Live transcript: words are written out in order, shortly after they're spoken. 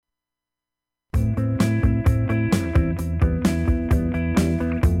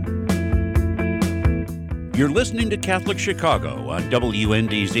You're listening to Catholic Chicago on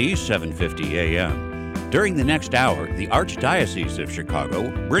WNDZ 750 AM. During the next hour, the Archdiocese of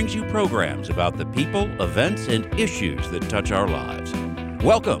Chicago brings you programs about the people, events, and issues that touch our lives.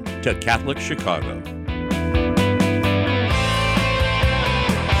 Welcome to Catholic Chicago.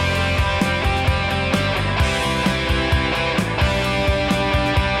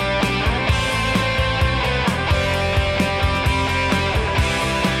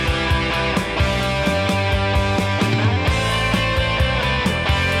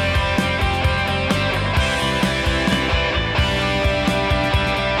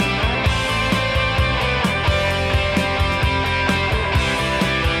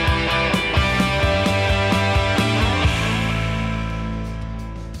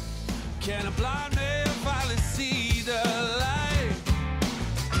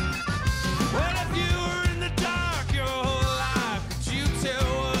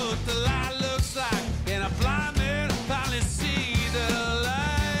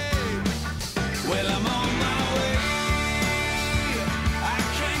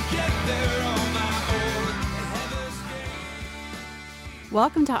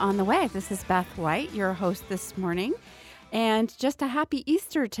 Welcome to On the Way. This is Beth White, your host this morning, and just a happy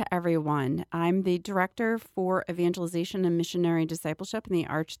Easter to everyone. I'm the Director for Evangelization and Missionary Discipleship in the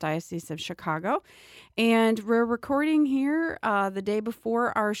Archdiocese of Chicago, and we're recording here the day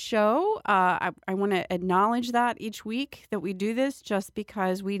before our show. I want to acknowledge that each week that we do this just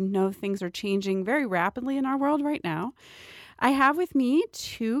because we know things are changing very rapidly in our world right now. I have with me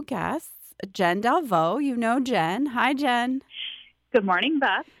two guests, Jen Delvaux. You know Jen. Hi, Jen. Good morning,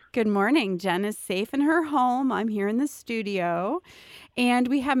 Beth. Good morning. Jen is safe in her home. I'm here in the studio. And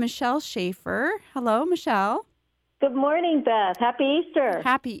we have Michelle Schaefer. Hello, Michelle. Good morning, Beth. Happy Easter.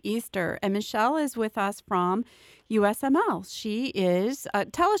 Happy Easter. And Michelle is with us from USML. She is,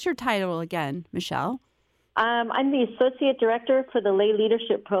 tell us your title again, Michelle. I'm the Associate Director for the Lay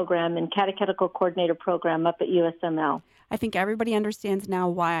Leadership Program and Catechetical Coordinator Program up at USML. I think everybody understands now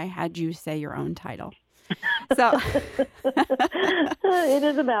why I had you say your own title. So it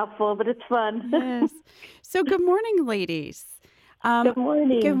is a mouthful, but it's fun. Yes. So good morning, ladies. Good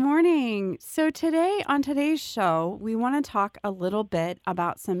morning. Good morning. So today, on today's show, we want to talk a little bit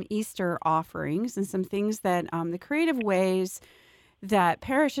about some Easter offerings and some things that the creative ways that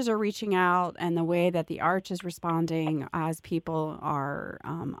parishes are reaching out and the way that the Arch is responding as people are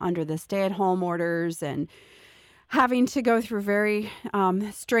under the stay-at-home orders and having to go through very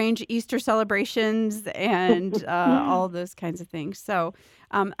strange Easter celebrations and all those kinds of things. So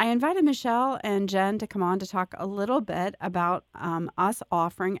I invited Michelle and Jen to come on to talk a little bit about us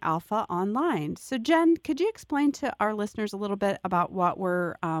offering Alpha online. So Jen, could you explain to our listeners a little bit about what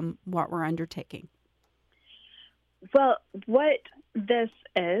we're undertaking? Well, what this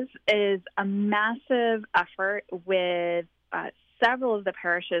is a massive effort with several of the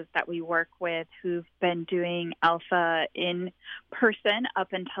parishes that we work with who've been doing Alpha in person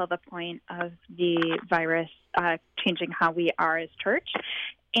up until the point of the virus changing how we are as church.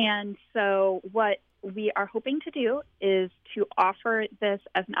 And so what we are hoping to do is to offer this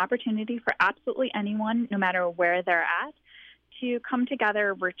as an opportunity for absolutely anyone, no matter where they're at, to come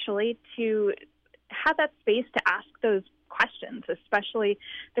together virtually to have that space to ask those questions, especially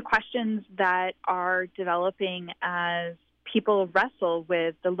the questions that are developing as people wrestle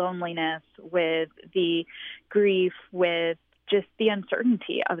with the loneliness, with the grief, with just the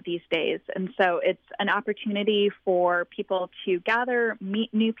uncertainty of these days. And so it's an opportunity for people to gather,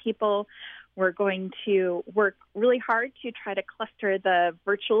 meet new people. We're going to work really hard to try to cluster the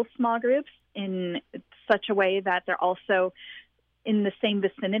virtual small groups in such a way that they're also in the same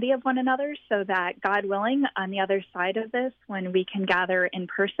vicinity of one another, so that, God willing, on the other side of this, when we can gather in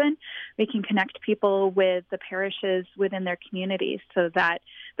person, we can connect people with the parishes within their communities, so that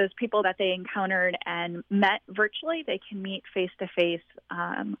those people that they encountered and met virtually, they can meet face-to-face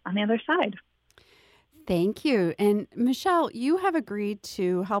on the other side. Thank you. And Michelle, you have agreed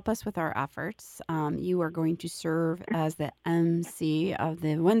to help us with our efforts. You are going to serve as the MC of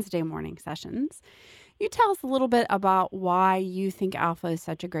the Wednesday morning sessions. You tell us a little bit about why you think Alpha is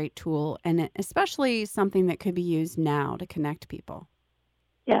such a great tool, and especially something that could be used now to connect people.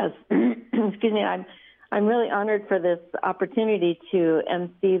 Yes. Excuse me. I'm really honored for this opportunity to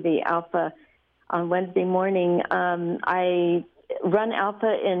MC the Alpha on Wednesday morning. I run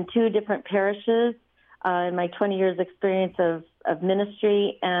Alpha in two different parishes in my 20 years experience of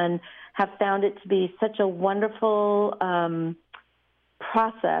ministry, and have found it to be such a wonderful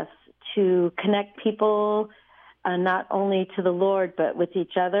process to connect people not only to the Lord, but with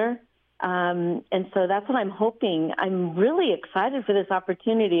each other. And so that's what I'm hoping. I'm really excited for this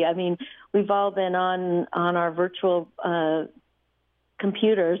opportunity. I mean, we've all been on our virtual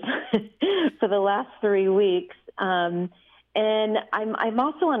computers for the last 3 weeks. And I'm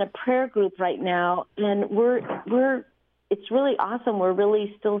also on a prayer group right now, and it's really awesome. We're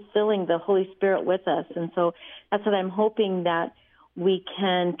really still filling the Holy Spirit with us. And so that's what I'm hoping, that we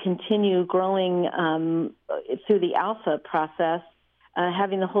can continue growing through the Alpha process,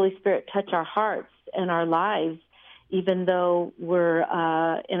 having the Holy Spirit touch our hearts and our lives, even though we're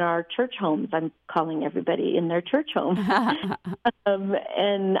in our church homes. I'm calling everybody in their church home.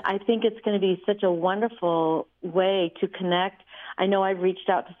 And I think it's going to be such a wonderful way to connect. I know I've reached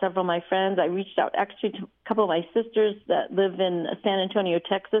out to several of my friends. I reached out actually to a couple of my sisters that live in San Antonio,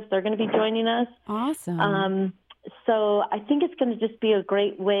 Texas. They're going to be joining us. Awesome. So I think it's going to just be a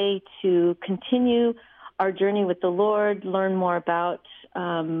great way to continue our journey with the Lord, learn more about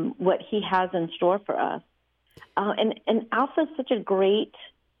what He has in store for us. And Alpha is such a great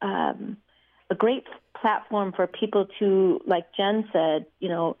platform for people to, like Jen said,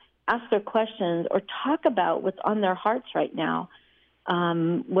 ask their questions or talk about what's on their hearts right now.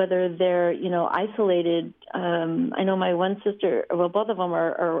 Whether they're, isolated. I know my one sister, well, both of them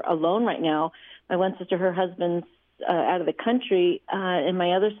are alone right now. My one sister, her husband's out of the country, and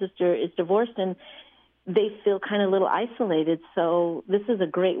my other sister is divorced, and they feel kind of a little isolated. So this is a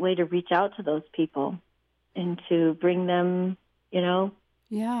great way to reach out to those people and to bring them, connect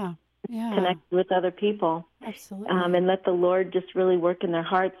with other people. Absolutely. And let the Lord just really work in their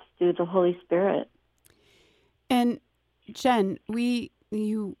hearts through the Holy Spirit. And Jen,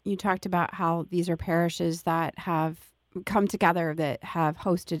 you talked about how these are parishes that have come together, that have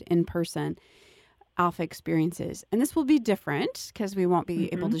hosted in-person Alpha experiences, and this will be different because we won't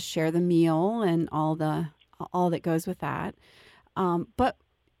be able to share the meal and all that goes with that. But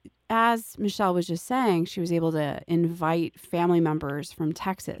as Michelle was just saying, she was able to invite family members from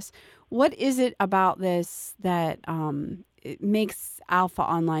Texas. What is it about this that it makes Alpha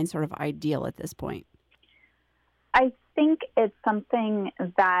Online sort of ideal at this point? I think it's something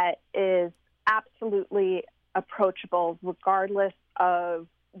that is absolutely approachable regardless of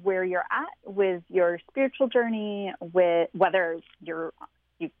where you're at with your spiritual journey, with whether you've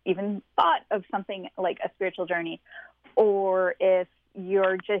even thought of something like a spiritual journey, or if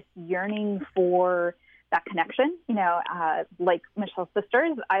you're just yearning for that connection. Like Michelle's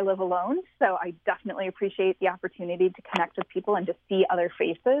sisters, I live alone, so I definitely appreciate the opportunity to connect with people and to see other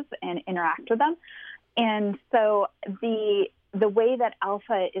faces and interact with them. And so the way that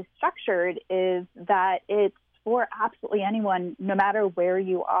Alpha is structured is that it's for absolutely anyone, no matter where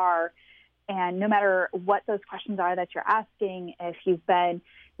you are, and no matter what those questions are that you're asking. If you've been,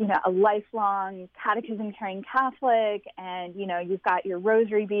 a lifelong catechism-carrying Catholic, and you've got your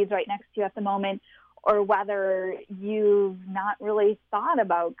rosary beads right next to you at the moment, or whether you've not really thought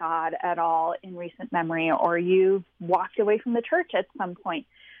about God at all in recent memory, or you've walked away from the church at some point,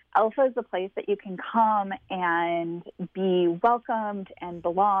 Alpha is the place that you can come and be welcomed and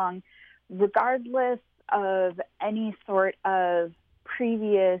belong, regardless of any sort of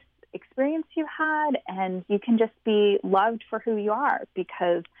previous experience you had, and you can just be loved for who you are,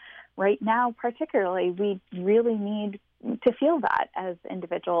 because right now particularly we really need to feel that as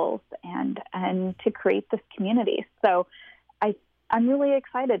individuals and to create this community. So I'm really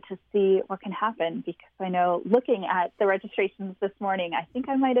excited to see what can happen, because I know, looking at the registrations this morning, I think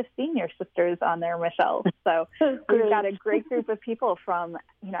I might have seen your sisters on there, Michelle. So we've got a great group of people from,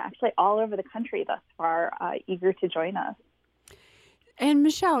 actually all over the country thus far, eager to join us. And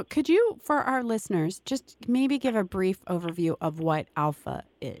Michelle, could you, for our listeners, just maybe give a brief overview of what Alpha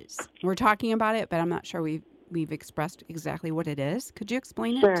is? We're talking about it, but I'm not sure we've expressed exactly what it is. Could you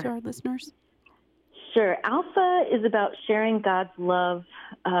explain it to our listeners? Sure. Alpha is about sharing God's love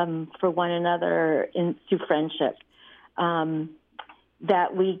for one another through friendship.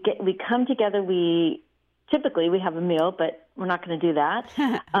 That we come together. Typically we have a meal, but we're not going to do that.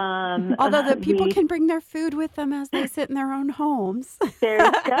 Although the people can bring their food with them as they sit in their own homes. There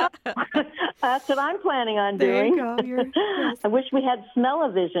you go. That's what I'm planning on doing. There you go. Yes. I wish we had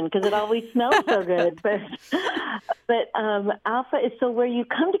smell-o-vision, because it always smells so good. But Alpha is so where you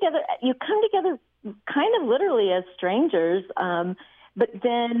come together. You come together kind of literally as strangers, but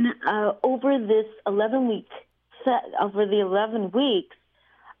then over this 11-week set, over the 11 weeks,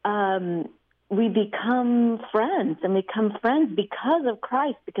 we become friends, and we become friends because of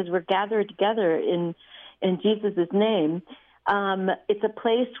Christ, because we're gathered together in Jesus' name. It's a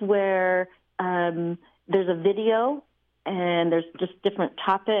place where there's a video, and there's just different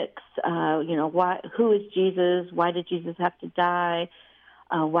topics. Who is Jesus? Why did Jesus have to die?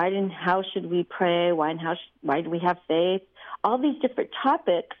 how should we pray? Why do we have faith? All these different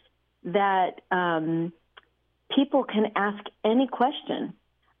topics that people can ask any question.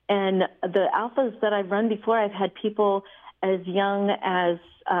 And the alphas that I've run before, I've had people as young as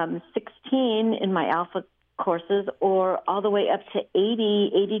 16 in my alpha courses, or all the way up to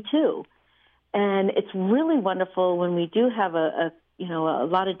 80, 82. And it's really wonderful when we do have a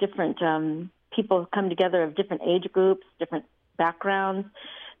lot of different people come together of different age groups, different backgrounds,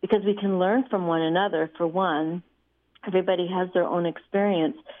 because we can learn from one another. For one, everybody has their own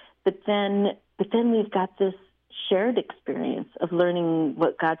experience, but then we've got this shared experience of learning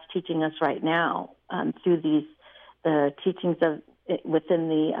what God's teaching us right now through the teachings within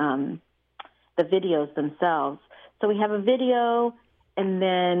the videos themselves. So we have a video, and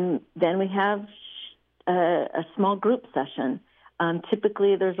then we have a small group session.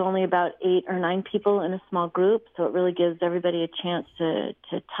 Typically, there's only about 8 or 9 people in a small group, so it really gives everybody a chance to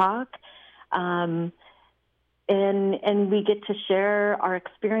talk. And we get to share our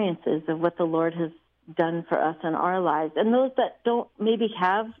experiences of what the Lord has done for us in our lives. And those that don't maybe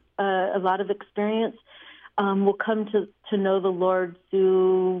have a lot of experience will come to know the Lord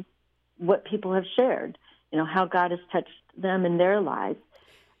through what people have shared, how God has touched them in their lives.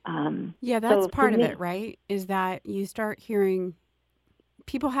 That's part of it, right? Is that you start hearing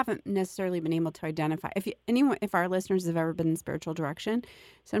people haven't necessarily been able to identify. If our listeners have ever been in spiritual direction,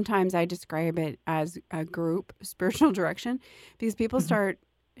 sometimes I describe it as a group spiritual direction, because people start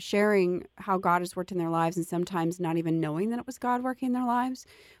sharing how God has worked in their lives, and sometimes not even knowing that it was God working in their lives.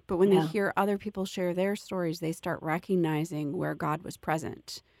 But when they hear other people share their stories, they start recognizing where God was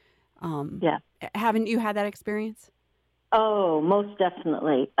present. Haven't you had that experience? Oh, most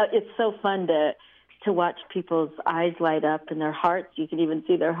definitely. It's so fun to watch people's eyes light up and their hearts. You can even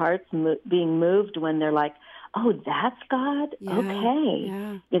see their hearts being moved when they're like, "Oh, that's God." Yeah,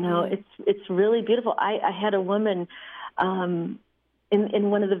 okay, yeah. It's really beautiful. I had a woman in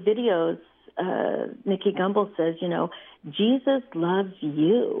one of the videos. Nikki Gumbel says, Jesus loves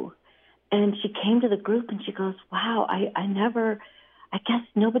you, and she came to the group and she goes, "Wow, I guess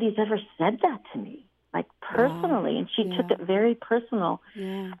nobody's ever said that to me, like personally." And she took it very personal.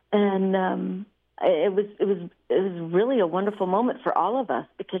 Yeah. And it was really a wonderful moment for all of us,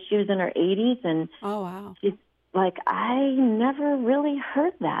 because she was in her 80s, and she's like, "I never really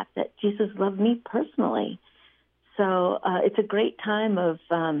heard that Jesus loved me personally." So it's a great time of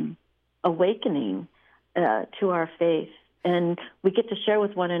awakening to our faith. And we get to share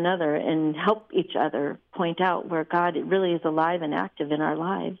with one another and help each other point out where God really is alive and active in our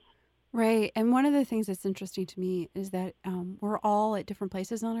lives. Right. And one of the things that's interesting to me is that we're all at different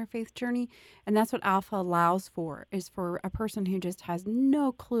places on our faith journey. And that's what Alpha allows for, is for a person who just has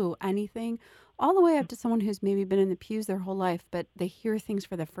no clue anything, all the way up to someone who's maybe been in the pews their whole life, but they hear things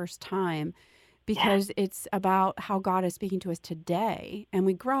for the first time, because it's about how God is speaking to us today. And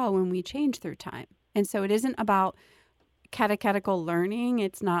we grow and we change through time. And so it isn't about catechetical learning.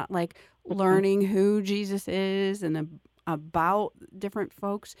 It's not like learning who Jesus is and about different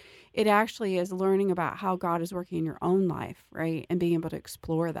folks. It actually is learning about how God is working in your own life, right? And being able to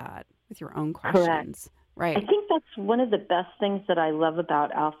explore that with your own questions. Correct. Right. I think that's one of the best things that I love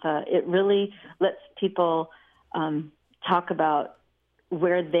about Alpha. It really lets people talk about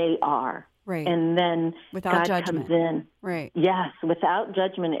where they are. Right. And then without God judgment. comes in. Right. Yes, without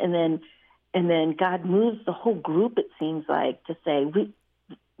judgment. And then God moves the whole group, it seems like, to say,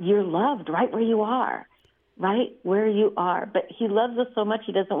 you're loved right where you are. Right where you are. But he loves us so much,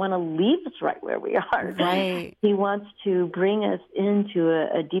 he doesn't want to leave us right where we are. Right. He wants to bring us into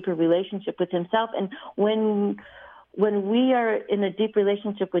a deeper relationship with himself. And when we are in a deep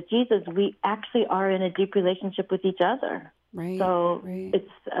relationship with Jesus, we actually are in a deep relationship with each other. Right. So it's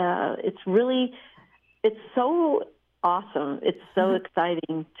so awesome. It's so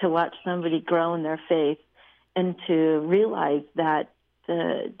exciting to watch somebody grow in their faith and to realize that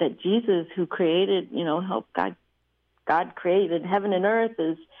Jesus, who created, God created heaven and earth,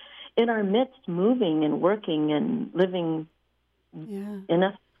 is in our midst, moving and working and living in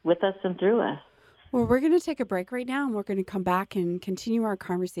us, with us, and through us. Well, we're going to take a break right now, and we're going to come back and continue our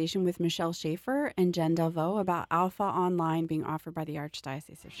conversation with Michelle Schaefer and Jen Delvaux about Alpha Online being offered by the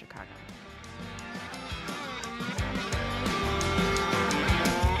Archdiocese of Chicago.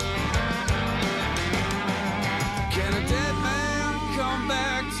 Can a dead man come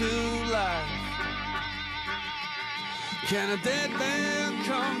back to life? Can a dead man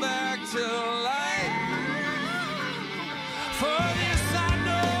come back to life? For this I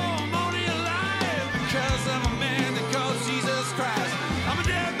know I'm only alive because I'm a man that calls Jesus Christ. I'm a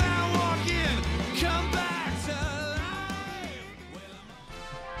dead man walking, come back to life.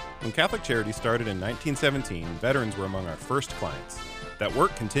 When Catholic Charities started in 1917, veterans were among our first clients. That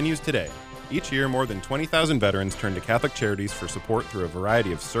work continues today. Each year, more than 20,000 veterans turn to Catholic Charities for support through a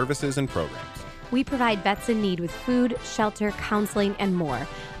variety of services and programs. We provide vets in need with food, shelter, counseling, and more.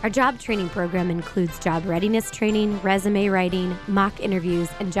 Our job training program includes job readiness training, resume writing, mock interviews,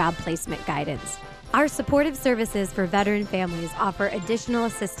 and job placement guidance. Our supportive services for veteran families offer additional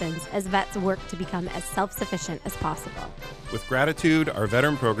assistance as vets work to become as self-sufficient as possible. With gratitude, our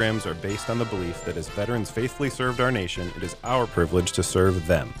veteran programs are based on the belief that as veterans faithfully served our nation, it is our privilege to serve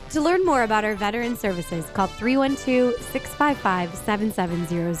them. To learn more about our veteran services, call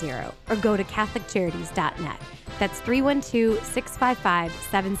 312-655-7700 or go to CatholicCharities.net. That's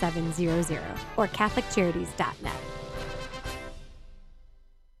 312-655-7700 or CatholicCharities.net.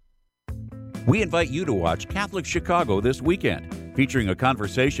 We invite you to watch Catholic Chicago this weekend, featuring a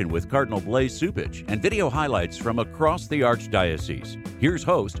conversation with Cardinal Blaise Cupich and video highlights from across the Archdiocese. Here's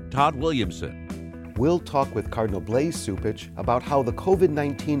host Todd Williamson. We'll talk with Cardinal Blaise Cupich about how the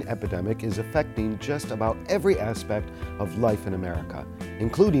COVID-19 epidemic is affecting just about every aspect of life in America,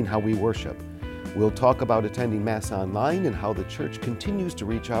 including how we worship. We'll talk about attending Mass online and how the Church continues to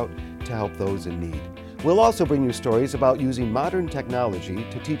reach out to help those in need. We'll also bring you stories about using modern technology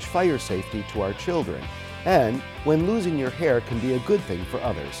to teach fire safety to our children, and when losing your hair can be a good thing for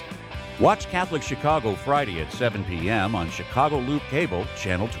others. Watch Catholic Chicago Friday at 7 p.m. on Chicago Loop Cable,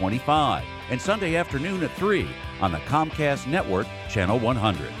 Channel 25, and Sunday afternoon at 3 on the Comcast Network, Channel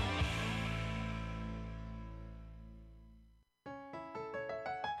 100.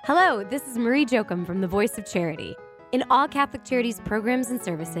 Hello, this is Marie Jochum from The Voice of Charity. In all Catholic Charities programs and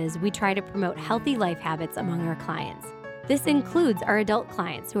services, we try to promote healthy life habits among our clients. This includes our adult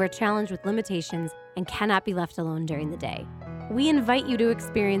clients who are challenged with limitations and cannot be left alone during the day. We invite you to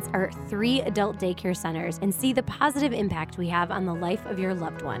experience our 3 adult daycare centers and see the positive impact we have on the life of your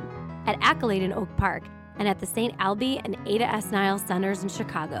loved one. At Accolade in Oak Park and at the St. Albee and Ada S. Niles Centers in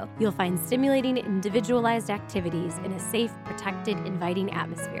Chicago, you'll find stimulating, individualized activities in a safe, protected, inviting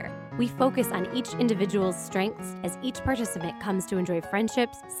atmosphere. We focus on each individual's strengths as each participant comes to enjoy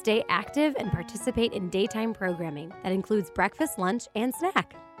friendships, stay active, and participate in daytime programming that includes breakfast, lunch, and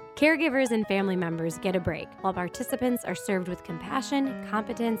snack. Caregivers and family members get a break, while participants are served with compassion,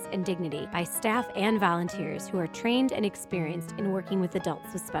 competence, and dignity by staff and volunteers who are trained and experienced in working with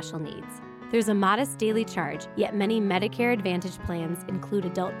adults with special needs. There's a modest daily charge, yet many Medicare Advantage plans include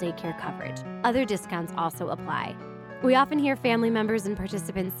adult daycare coverage. Other discounts also apply. We often hear family members and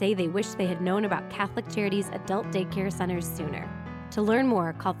participants say they wish they had known about Catholic Charities adult daycare centers sooner. To learn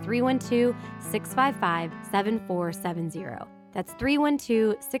more, call 312-655-7470. That's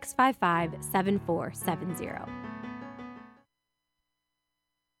 312-655-7470.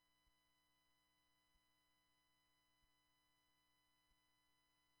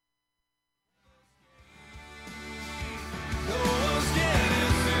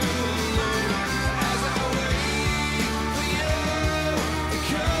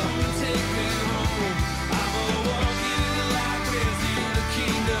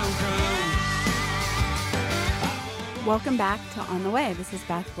 Welcome back to On the Way. This is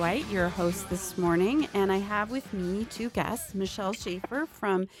Beth White, your host this morning, and I have with me 2 guests, Michelle Schaefer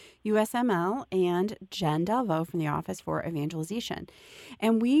from USML and Jen Delvaux from the Office for Evangelization.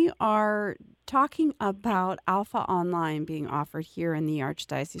 And we are talking about Alpha Online being offered here in the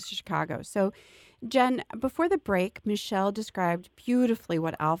Archdiocese of Chicago. So, Jen, before the break, Michelle described beautifully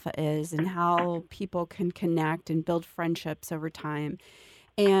what Alpha is and how people can connect and build friendships over time,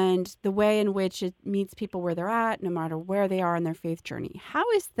 and the way in which it meets people where they're at, no matter where they are in their faith journey. How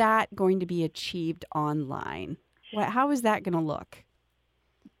is that going to be achieved online? How is that going to look?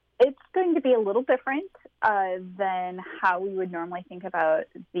 It's going to be a little different than how we would normally think about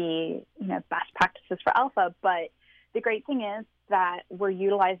the best practices for Alpha. But the great thing is that we're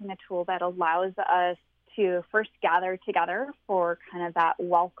utilizing a tool that allows us to first gather together for kind of that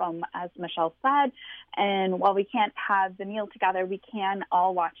welcome, as Michelle said. And while we can't have the meal together, we can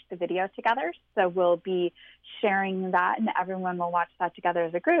all watch the video together. So we'll be sharing that, and everyone will watch that together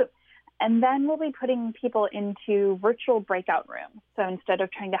as a group. And then we'll be putting people into virtual breakout rooms. So instead of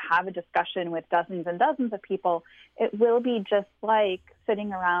trying to have a discussion with dozens and dozens of people, it will be just like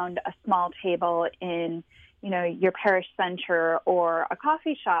sitting around a small table in your parish center or a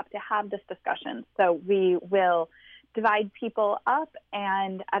coffee shop to have this discussion. So we will divide people up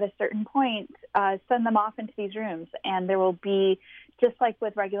and at a certain point send them off into these rooms. And there will be, just like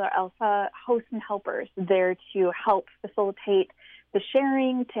with regular Alpha, hosts and helpers there to help facilitate the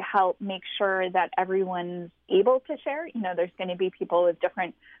sharing, to help make sure that everyone's able to share. There's going to be people with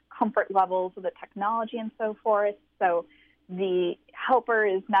different comfort levels with the technology and so forth. So the helper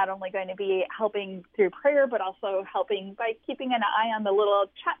is not only going to be helping through prayer, but also helping by keeping an eye on the little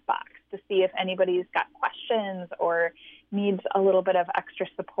chat box to see if anybody's got questions or needs a little bit of extra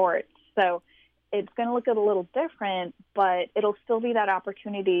support. So it's going to look a little different, but it'll still be that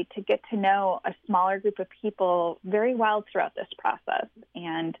opportunity to get to know a smaller group of people very well throughout this process.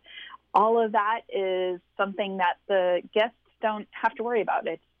 And all of that is something that the guests don't have to worry about.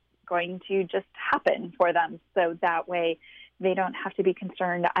 It's going to just happen for them. So that way they don't have to be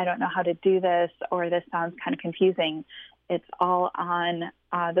concerned, I don't know how to do this, or this sounds kind of confusing. It's all on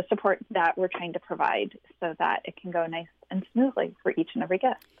the support that we're trying to provide so that it can go nice and smoothly for each and every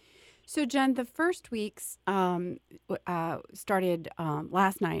guest. So, Jen, the first weeks started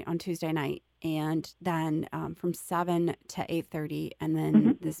last night on Tuesday night, and then from 7 to 8:30, and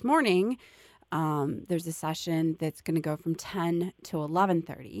then this morning there's a session that's going to go from 10 to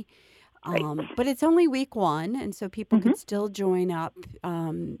 11:30. But it's only week one, and so people could still join up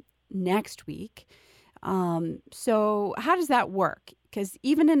next week. So how does that work? Because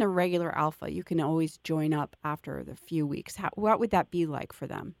even in a regular alpha, you can always join up after the few weeks. What would that be like for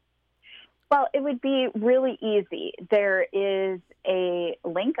them? Well, it would be really easy. There is a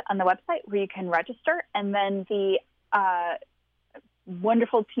link on the website where you can register, and then the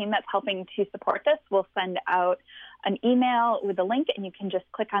wonderful team that's helping to support this will send out an email with a link, and you can just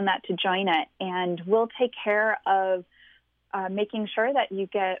click on that to join it. And we'll take care of making sure that you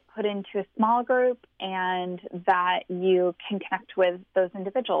get put into a small group and that you can connect with those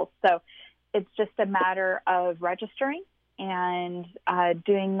individuals. So it's just a matter of registering and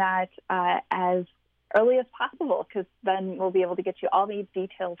doing that as early as possible, because then we'll be able to get you all the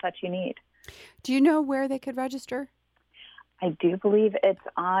details that you need. Do you know where they could register? I do believe it's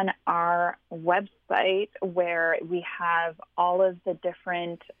on our website where we have all of the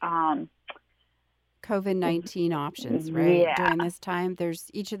different COVID-19 options, right? Yeah. During this time,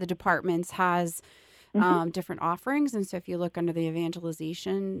 each of the departments has different offerings. And so if you look under the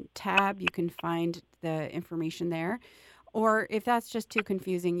evangelization tab, you can find the information there. Or if that's just too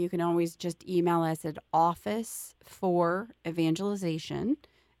confusing, you can always just email us at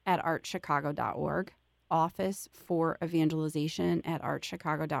office4evangelization@archchicago.org,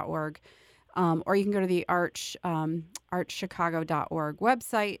 office4evangelization@archchicago.org. Or you can go to the archchicago.org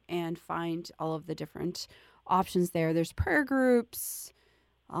website and find all of the different options there. There's prayer groups,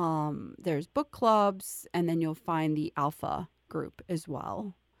 there's book clubs, and then you'll find the Alpha group as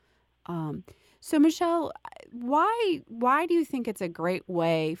well. So Michelle, why do you think it's a great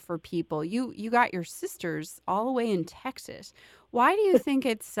way for people? You got your sisters all the way in Texas. Why do you think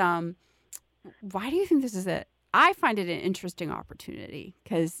it's why do you think this is I find it an interesting opportunity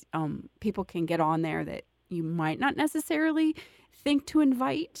because people can get on there that you might not necessarily think to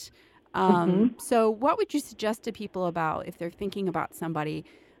invite. So what would you suggest to people about if they're thinking about somebody,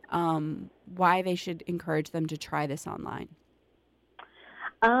 why they should encourage them to try this online?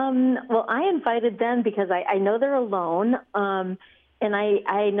 Well, I invited them because I know they're alone, and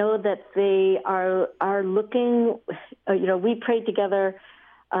I know that they are looking. We prayed together,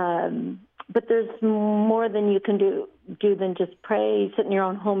 but there's more than you can do than just pray. Sit in your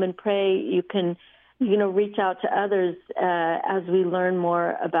own home and pray. You can, reach out to others as we learn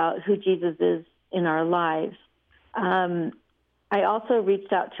more about who Jesus is in our lives. I also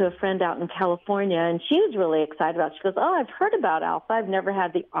reached out to a friend out in California, and she was really excited about it. She goes, "Oh, I've heard about Alpha. I've never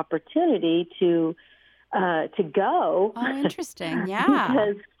had the opportunity to go." Oh, interesting. Yeah.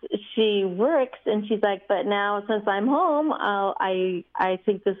 Because she works, and she's like, "But now since I'm home, I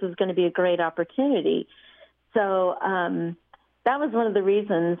think this is going to be a great opportunity." So that was one of the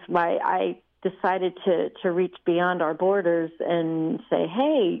reasons why I decided to reach beyond our borders and say,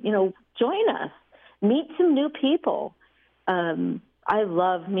 "Hey, join us, meet some new people." I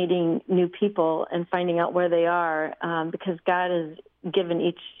love meeting new people and finding out where they are because God has given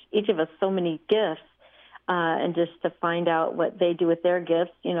each of us so many gifts, and just to find out what they do with their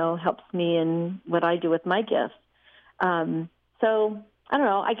gifts, helps me in what I do with my gifts. So I don't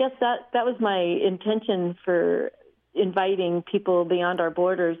know. I guess that was my intention for inviting people beyond our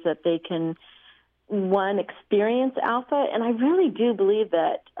borders, that they can, one, experience Alpha. And I really do believe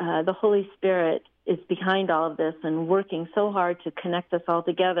that the Holy Spirit is behind all of this and working so hard to connect us all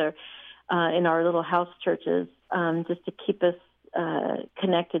together in our little house churches, just to keep us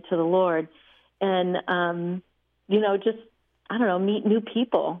connected to the Lord. And, just, meet new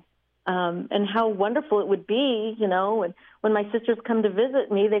people. And how wonderful it would be, when my sisters come to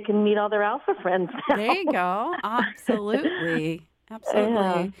visit me, they can meet all their Alpha friends now. There you go. Absolutely.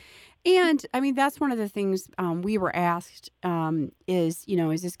 Absolutely. And I mean, that's one of the things we were asked is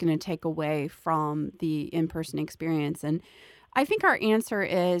this going to take away from the in-person experience? And I think our answer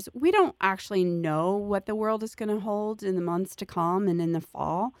is we don't actually know what the world is going to hold in the months to come and in the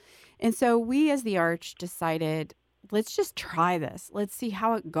fall. And so we as the Arch decided, let's just try this. Let's see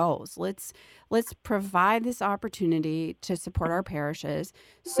how it goes. Let's provide this opportunity to support our parishes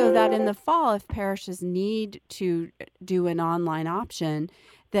so that in the fall, if parishes need to do an online option,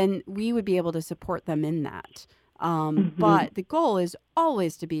 then we would be able to support them in that. But the goal is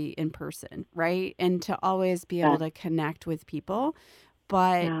always to be in person, right? And to always be able to connect with people.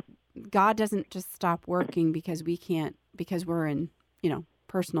 But God doesn't just stop working because we're in,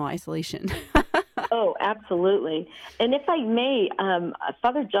 personal isolation. Oh, absolutely. And if I may,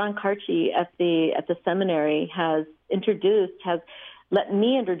 Father John Carchi at the seminary has let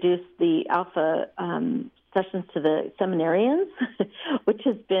me introduce the Alpha sessions to the seminarians, which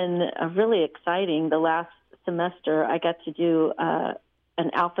has been really exciting. The last semester, I got to do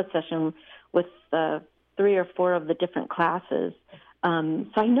an Alpha session with 3 or 4 of the different classes. So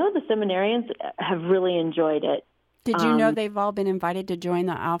I know the seminarians have really enjoyed it. Did you know they've all been invited to join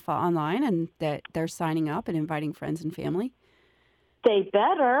the Alpha online and that they're signing up and inviting friends and family? They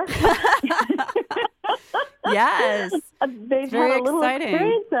better. Yes. They've had a little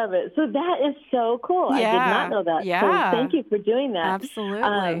experience of it. So that is so cool. Yeah. I did not know that. Yeah. So thank you for doing that.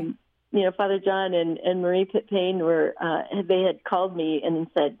 Absolutely. Father John and Marie Payne they had called me and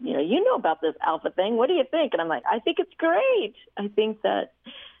said, you know about this Alpha thing. What do you think? And I'm like, I think it's great. I think that,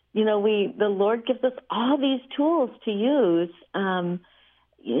 the Lord gives us all these tools to use, and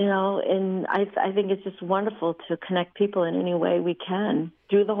I think it's just wonderful to connect people in any way we can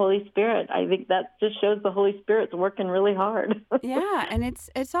through the Holy Spirit. I think that just shows the Holy Spirit's working really hard. Yeah, and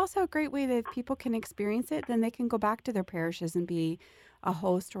it's also a great way that if people can experience it, then they can go back to their parishes and be a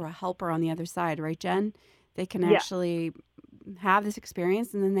host or a helper on the other side, right, Jen? They can actually have this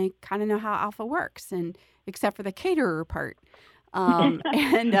experience, and then they kind of know how Alpha works, and except for the caterer part. Right,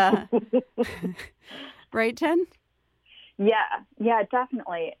 Jen? Yeah,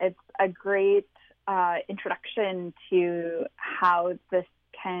 definitely. It's a great introduction to how this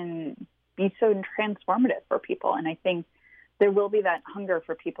can be so transformative for people. And I think there will be that hunger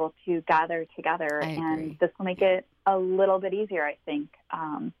for people to gather together. And this will make it a little bit easier, I think.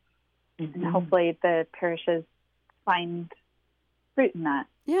 And hopefully the parishes find fruit in that.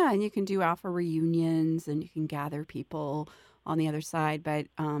 Yeah, and you can do Alpha reunions and you can gather people on the other side. But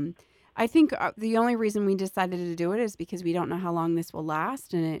I think the only reason we decided to do it is because we don't know how long this will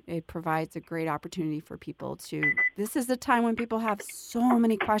last, and it provides a great opportunity for people to. This is a time when people have so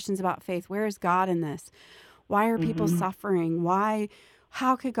many questions about faith. Where is God in this? Why are people suffering?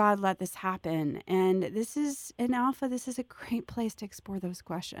 How could God let this happen? And this is in Alpha. This is a great place to explore those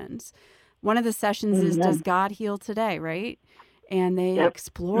questions. One of the sessions is, does God heal today? Right? And they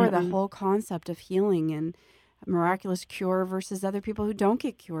explore the whole concept of healing and miraculous cure versus other people who don't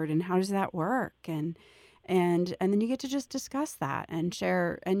get cured, and how does that work? And then you get to just discuss that and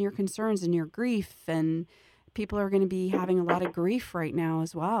share and your concerns and your grief. And people are going to be having a lot of grief right now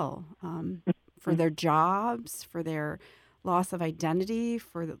as well, for their jobs, for their loss of identity,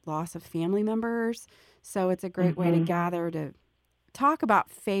 for the loss of family members. So it's a great way to gather to talk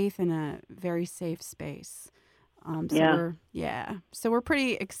about faith in a very safe space. So we're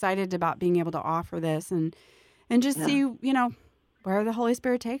pretty excited about being able to offer this and just see, where the Holy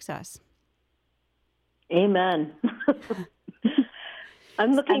Spirit takes us. Amen.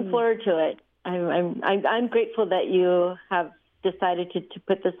 I'm looking forward to it. I'm grateful that you have decided to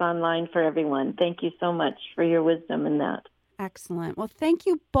put this online for everyone. Thank you so much for your wisdom in that. Excellent. Well, thank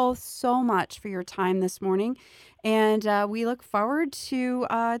you both so much for your time this morning, and we look forward to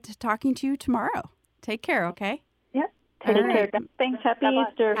talking to you tomorrow. Take care, okay? Yeah. Take care. Thanks. Happy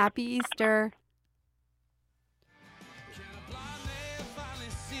Easter. Happy Easter.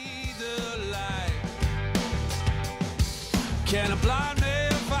 Can a blind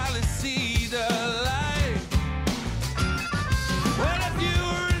man finally see the light? Well, if you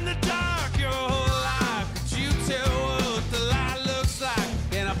were in the dark your whole life, could you tell what the light looks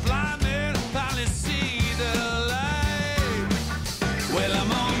like? Can a blind man finally see the light? Well,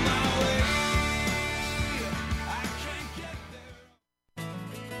 I'm on my way. I can't get there.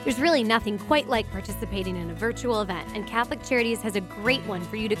 There's really nothing quite like participating in a virtual event, and Catholic Charities has a great one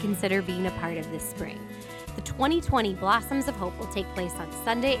for you to consider being a part of this spring. The 2020 Blossoms of Hope will take place on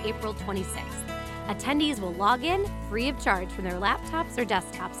Sunday, April 26th. Attendees will log in free of charge from their laptops or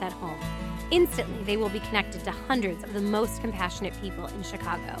desktops at home. Instantly, they will be connected to hundreds of the most compassionate people in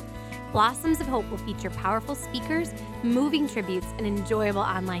Chicago. Blossoms of Hope will feature powerful speakers, moving tributes, and enjoyable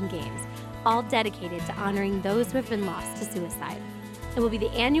online games, all dedicated to honoring those who have been lost to suicide. It will be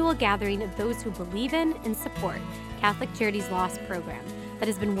the annual gathering of those who believe in and support Catholic Charities Lost program that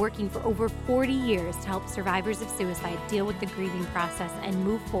has been working for over 40 years to help survivors of suicide deal with the grieving process and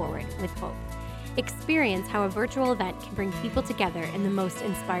move forward with hope. Experience how a virtual event can bring people together in the most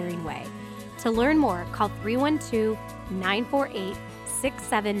inspiring way. To learn more, call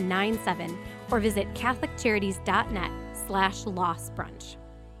 312-948-6797 or visit catholiccharities.net/lostbrunch.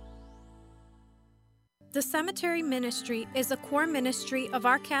 The Cemetery Ministry is a core ministry of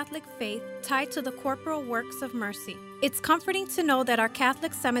our Catholic faith tied to the corporal works of mercy. It's comforting to know that our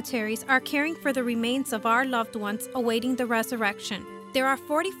Catholic cemeteries are caring for the remains of our loved ones awaiting the resurrection. There are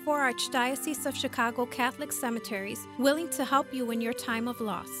 44 Archdiocese of Chicago Catholic cemeteries willing to help you in your time of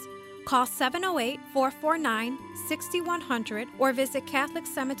loss. Call 708-449-6100 or visit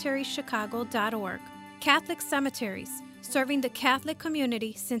CatholicCemeteriesChicago.org. Catholic Cemeteries, serving the Catholic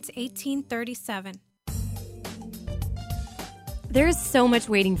community since 1837. There is so much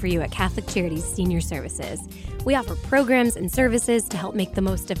waiting for you at Catholic Charities Senior Services. We offer programs and services to help make the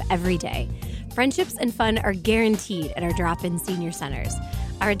most of every day. Friendships and fun are guaranteed at our drop-in senior centers.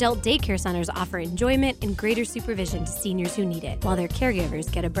 Our adult daycare centers offer enjoyment and greater supervision to seniors who need it, while their caregivers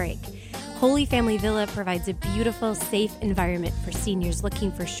get a break. Holy Family Villa provides a beautiful, safe environment for seniors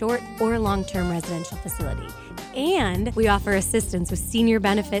looking for short or long-term residential facility. And we offer assistance with senior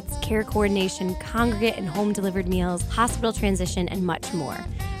benefits, care coordination, congregate and home-delivered meals, hospital transition, and much more.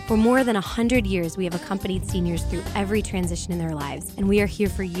 For more than 100 years, we have accompanied seniors through every transition in their lives, and we are here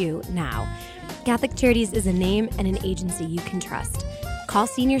for you now. Catholic Charities is a name and an agency you can trust. Call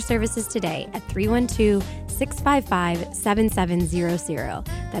Senior Services today at 312-655-7700.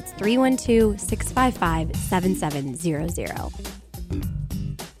 That's 312-655-7700.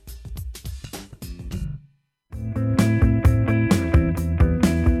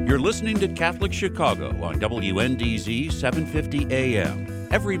 You're listening to Catholic Chicago on WNDZ 750 AM.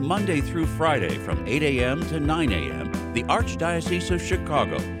 Every Monday through Friday from 8 a.m. to 9 a.m., the Archdiocese of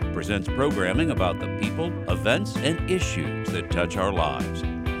Chicago presents programming about the people, events, and issues that touch our lives.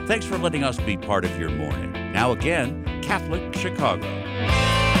 Thanks for letting us be part of your morning. Now again, Catholic Chicago.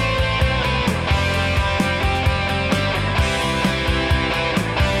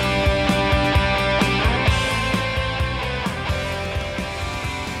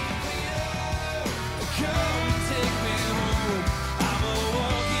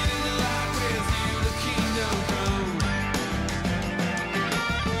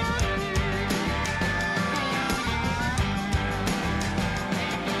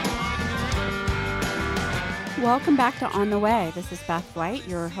 Welcome back to On the Way. This is Beth White,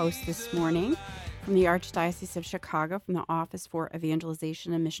 your host this morning from the Archdiocese of Chicago, from the Office for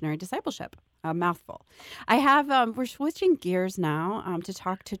Evangelization and Missionary Discipleship. A mouthful. I have, we're switching gears now to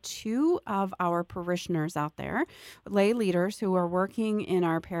talk to two of our parishioners out there, lay leaders who are working in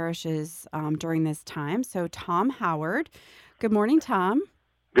our parishes during this time. So Tom Howard. Good morning, Tom.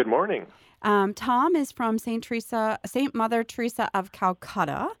 Good morning. Tom is from St. Mother Teresa of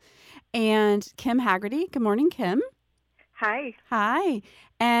Calcutta. And Kim Haggerty. Good morning, Kim. Hi. Hi.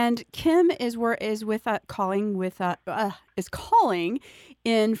 And Kim is calling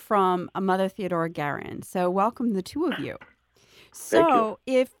in from Mother Theodora Guerin. So welcome the two of you. So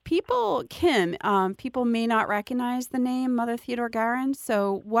if people, Kim, people may not recognize the name Mother Theodora Guerin.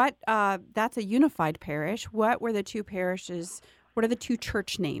 So that's a unified parish. What are the two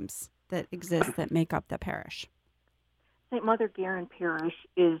church names that exist that make up the parish? St. Mother Guerin Parish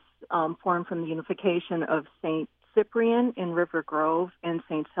is formed from the unification of St. Cyprian in River Grove and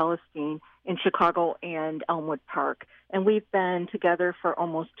St. Celestine in Chicago and Elmwood Park. And we've been together for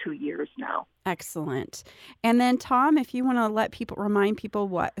almost 2 years now. Excellent. And then, Tom, if you want to remind people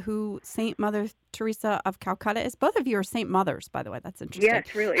who St. Mother Teresa of Calcutta is. Both of you are St. Mothers, by the way. That's interesting.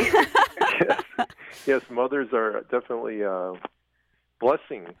 Yes, really. Yes, mothers are definitely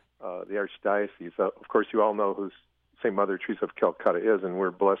blessing the Archdiocese. Of course, you all know who's St. Mother Teresa of Calcutta is, and we're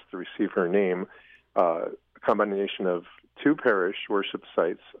blessed to receive her name. A combination of two parish worship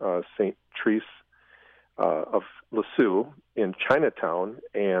sites, St. Therese of Lisieux in Chinatown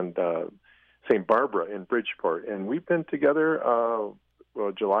and St. Barbara in Bridgeport. And we've been together,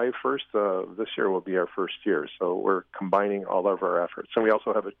 July 1st this year will be our first year. So we're combining all of our efforts. And we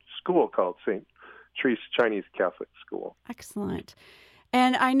also have a school called St. Therese Chinese Catholic School. Excellent.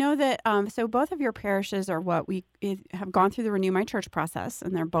 And I know that, so both of your parishes are have gone through the Renew My Church process,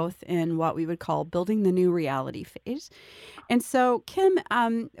 and they're both in what we would call building the new reality phase. And so, Kim,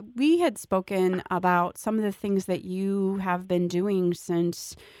 we had spoken about some of the things that you have been doing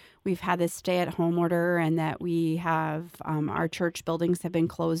since we've had this stay-at-home order and that we have our church buildings have been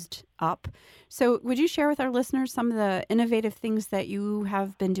closed up. So would you share with our listeners some of the innovative things that you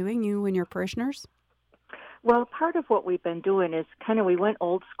have been doing, you and your parishioners? Well, part of what we've been doing is we went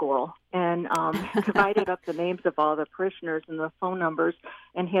old school and divided up the names of all the parishioners and the phone numbers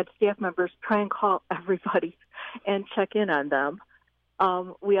and had staff members try and call everybody and check in on them.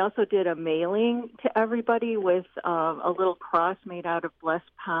 We also did a mailing to everybody with a little cross made out of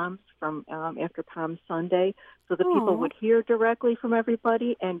blessed palms from after Palm Sunday so that people would hear directly from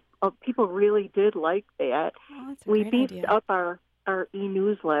everybody, and people really did like that. We beefed up our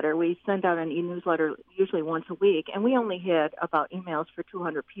e-newsletter. We send out an e-newsletter usually once a week, and we only had about emails for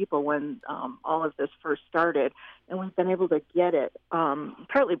 200 people when all of this first started, and we've been able to get it,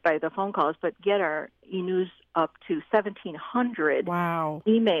 partly by the phone calls, but get our e-news up to 1,700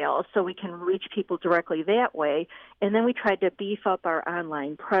 emails so we can reach people directly that way. And then we tried to beef up our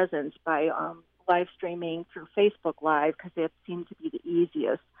online presence by live streaming through Facebook Live because that seemed to be the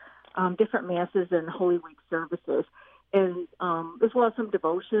easiest. Different masses and Holy Week services. And as well as some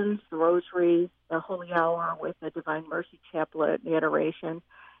devotions, the Rosary, the Holy Hour with the Divine Mercy Chaplet, the Adoration.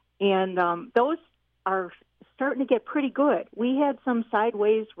 And those are starting to get pretty good. We had some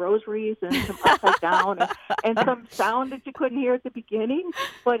sideways rosaries and some upside down and some sound that you couldn't hear at the beginning,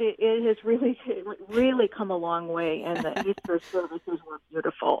 but it has really come a long way, and the Easter services were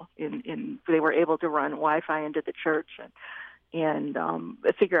beautiful. They were able to run Wi-Fi into the church and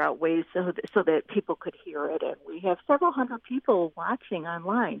figure out ways so that people could hear it. And we have several hundred people watching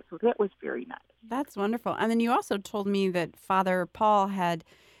online, so that was very nice. That's wonderful. And then you also told me that Father Paul had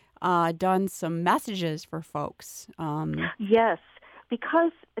done some messages for folks. Yes,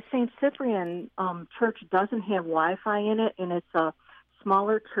 because St. Cyprian Church doesn't have Wi-Fi in it, and it's a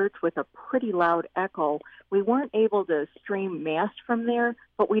smaller church with a pretty loud echo, we weren't able to stream Mass from there,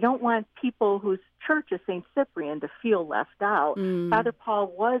 but we don't want people whose church is St. Cyprian to feel left out. Father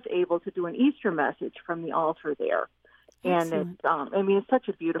Paul was able to do an Easter message from the altar there. Excellent. And it's such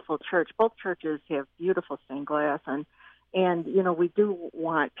a beautiful church. Both churches have beautiful stained glass, and we do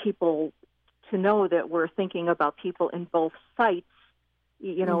want people to know that we're thinking about people in both sites,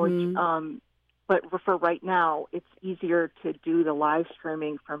 but for right now, it's easier to do the live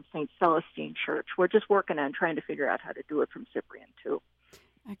streaming from St. Celestine Church. We're just working on trying to figure out how to do it from Cyprian, too.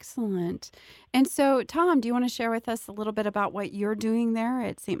 Excellent. And so, Tom, do you want to share with us a little bit about what you're doing there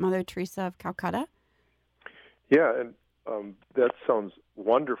at St. Mother Teresa of Calcutta? Yeah, and that sounds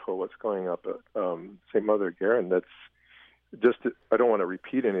wonderful, what's going up at St. Mother Guerin. That's just, I don't want to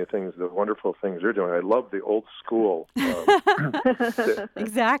repeat anything, the wonderful things you're doing. I love the old school.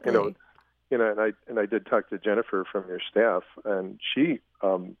 Exactly. And I did talk to Jennifer from your staff, and she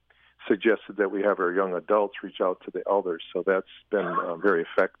suggested that we have our young adults reach out to the elders. So that's been very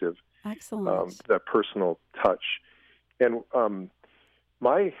effective. Excellent. That personal touch. And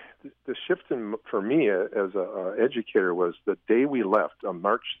the shift for me as an educator was the day we left, on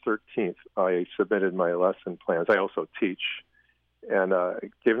March 13th, I submitted my lesson plans. I also teach, and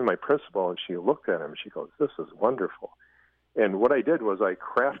gave him my principal, and she looked at him, and she goes, "This is wonderful." And what I did was I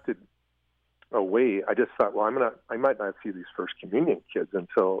crafted a way. I just thought, well, I might not see these First Communion kids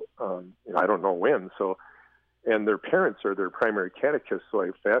until I don't know when. So, and their parents are their primary catechists, so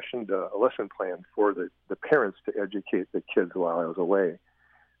I fashioned a lesson plan for the parents to educate the kids while I was away.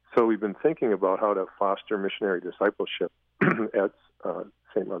 So we've been thinking about how to foster missionary discipleship at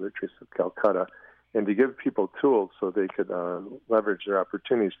St. Mother Teresa of Calcutta, and to give people tools so they could leverage their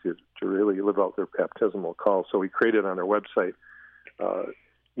opportunities to really live out their baptismal call. So we created on our website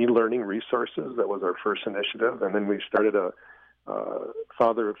e-learning resources. That was our first initiative. And then we started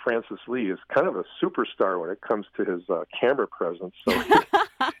Father Francis Lee is kind of a superstar when it comes to his camera presence. So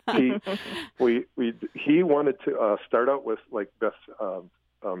he wanted to start out with, like Beth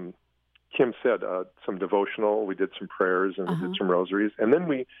Kim said, some devotional. We did some prayers and we did some rosaries. And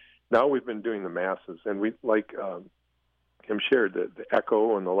then now we've been doing the masses. And we, like Kim shared, the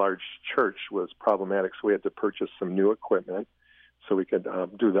echo in the large church was problematic, so we had to purchase some new equipment so we could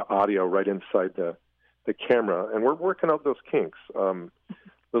do the audio right inside the camera. And we're working out those kinks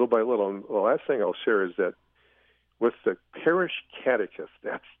little by little. And the last thing I'll share is that with the parish catechist,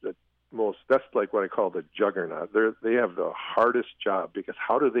 that's like what I call the juggernaut. They have the hardest job, because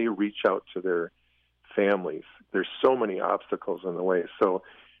how do they reach out to their families? There's so many obstacles in the way. So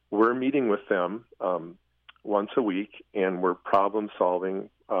we're meeting with them once a week, and we're problem solving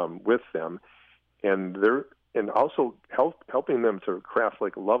with them, and also helping them to craft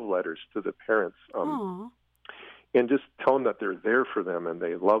like love letters to the parents. and just tell them that they're there for them and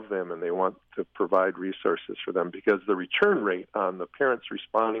they love them and they want to provide resources for them, because the return rate on the parents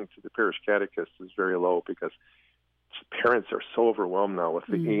responding to the parish catechist is very low, because parents are so overwhelmed now with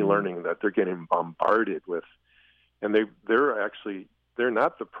the e-learning that they're getting bombarded with, and they're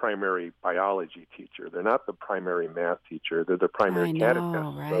not the primary biology teacher, they're not the primary math teacher, they're the primary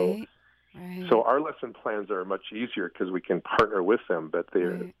catechist. Right? So our lesson plans are much easier because we can partner with them, but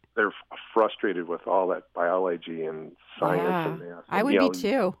they're frustrated with all that biology and science and math. I would be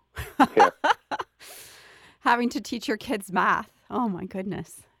too. Yeah. Having to teach your kids math. Oh my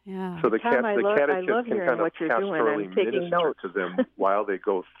goodness. Yeah. So the Tom, catechist can kind hearing of what you're doing. pastorally I'm taking minister notes. to them while they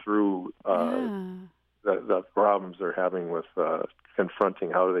go through the problems they're having with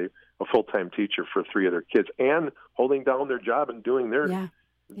confronting a full-time teacher for 3 of their kids and holding down their job and doing their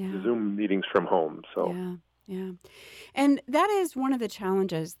Zoom meetings from home. So. Yeah. And that is one of the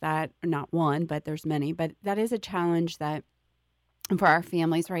challenges that, not one, but there's many, but that is a challenge that for our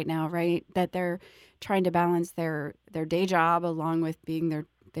families right now, right? That they're trying to balance their day job along with being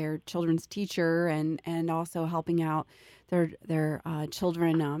their children's teacher and also helping out their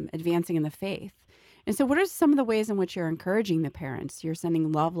children advancing in the faith. And so what are some of the ways in which you're encouraging the parents? You're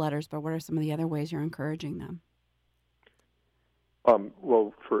sending love letters, but what are some of the other ways you're encouraging them?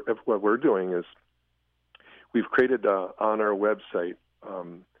 Well, what we're doing is we've created on our website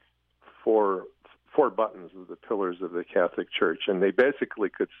 4 buttons of the pillars of the Catholic Church, and they basically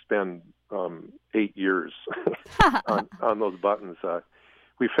could spend 8 years on those buttons.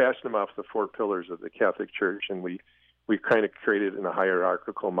 We fashioned them off the 4 pillars of the Catholic Church, and we kind of created in a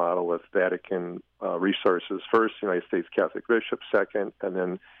hierarchical model with Vatican resources first, United States Catholic bishops second, and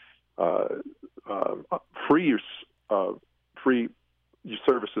then free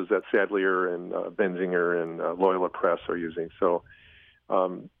services that Sadlier and Benzinger and Loyola Press are using. So,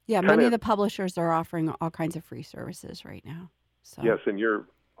 many of the publishers are offering all kinds of free services right now. So. Yes, and your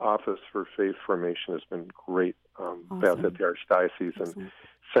Office for Faith Formation has been great awesome. At the Archdiocese. Excellent. And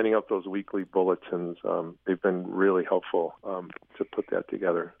sending out those weekly bulletins. They've been really helpful to put that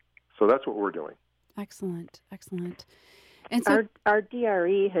together. So that's what we're doing. Excellent. And so our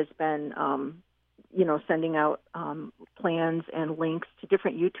DRE has been, sending out plans and links to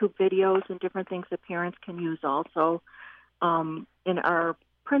different YouTube videos and different things that parents can use also. And our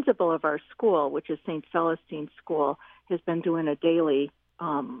principal of our school, which is St. Celestine School, has been doing a daily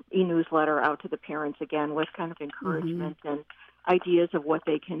e-newsletter out to the parents again with kind of encouragement and ideas of what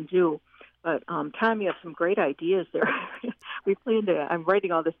they can do. But Tom, you have some great ideas there. I'm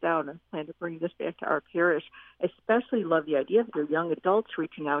writing all this down and plan to bring this back to our parish. Especially love the idea of your young adults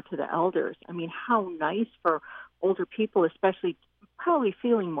reaching out to the elders. I mean, how nice for older people, especially probably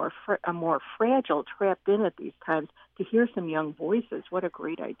feeling more fragile, trapped in at these times, to hear some young voices. What a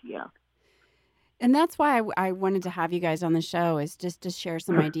great idea. And that's why I wanted to have you guys on the show, is just to share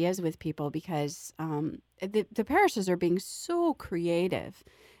some ideas with people, because the parishes are being so creative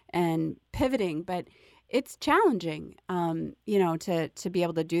and pivoting, but it's challenging, to be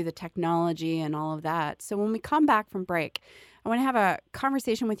able to do the technology and all of that. So when we come back from break, I want to have a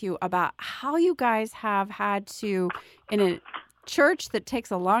conversation with you about how you guys have had to, in a church that takes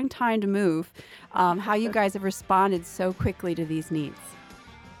a long time to move, how you guys have responded so quickly to these needs.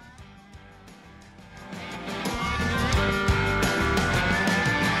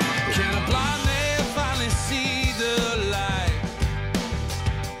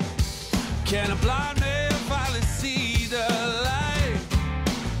 Can a blind man finally see the light?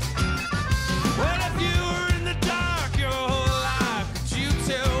 Well, if you were in the dark your whole life, could you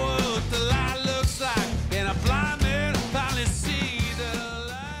tell what the light looks like? Can a blind man finally see the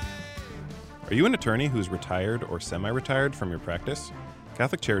light? Are you an attorney who's retired or semi-retired from your practice?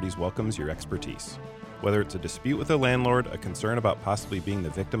 Catholic Charities welcomes your expertise. Whether it's a dispute with a landlord, a concern about possibly being the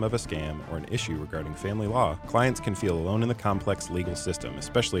victim of a scam, or an issue regarding family law, clients can feel alone in the complex legal system,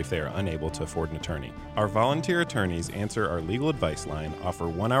 especially if they are unable to afford an attorney. Our volunteer attorneys answer our legal advice line, offer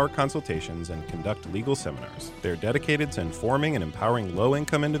one-hour consultations, and conduct legal seminars. They're dedicated to informing and empowering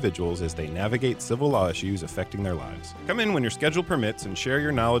low-income individuals as they navigate civil law issues affecting their lives. Come in when your schedule permits and share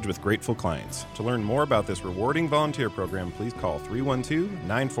your knowledge with grateful clients. To learn more about this rewarding volunteer program, please call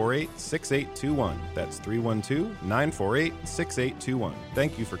 312-948-6821. That's 312-948-6821.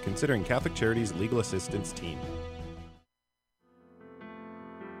 Thank you for considering Catholic Charities Legal Assistance Team.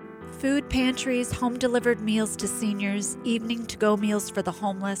 Food pantries, home-delivered meals to seniors, evening to-go meals for the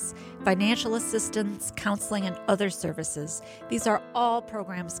homeless, financial assistance, counseling, and other services. These are all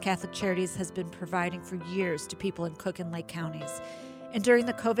programs Catholic Charities has been providing for years to people in Cook and Lake counties. And during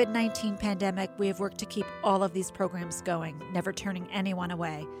the COVID-19 pandemic, we have worked to keep all of these programs going, never turning anyone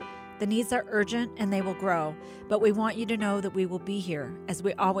away. The needs are urgent and they will grow, but we want you to know that we will be here, as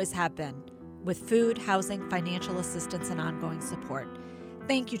we always have been, with food, housing, financial assistance, and ongoing support.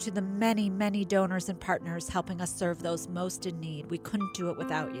 Thank you to the many, many donors and partners helping us serve those most in need. We couldn't do it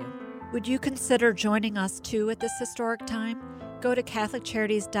without you. Would you consider joining us too at this historic time? Go to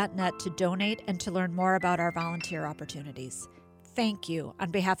CatholicCharities.net to donate and to learn more about our volunteer opportunities. Thank you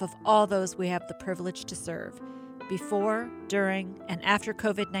on behalf of all those we have the privilege to serve. Before, during, and after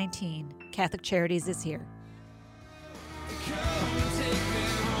COVID-19, Catholic Charities is here.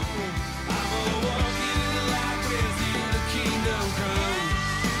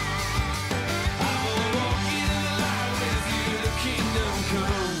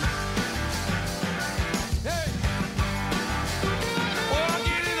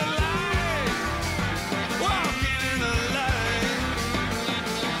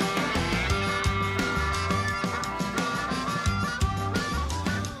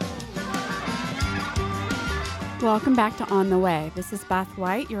 Welcome back to On the Way. This is Beth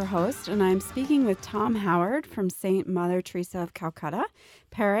White, your host, and I'm speaking with Tom Howard from St. Mother Teresa of Calcutta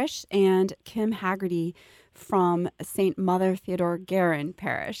Parish and Kim Haggerty from St. Mother Theodore Guerin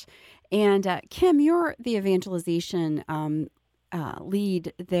Parish. And Kim, you're the evangelization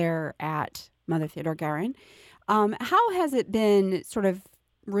lead there at Mother Theodore Guerin. How has it been sort of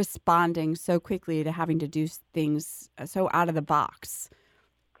responding so quickly to having to do things so out of the box?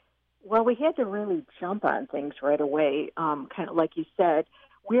 Well, we had to really jump on things right away, kind of like you said.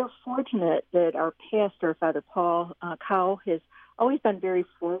 We're fortunate that our pastor, Father Paul Cow, has always been very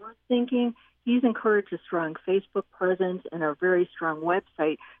forward-thinking. He's encouraged a strong Facebook presence and a very strong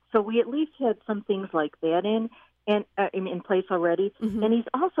website. So we at least had some things like that in place already. Mm-hmm. And he's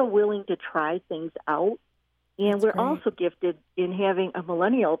also willing to try things out. And That's we're great. Also gifted in having a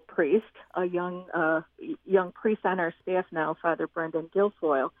millennial priest, a young priest on our staff now, Father Brendan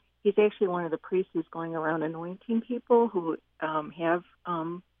Guilfoyle. He's actually one of the priests who's going around anointing people who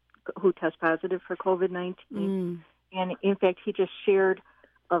who test positive for COVID-19. And in fact, he just shared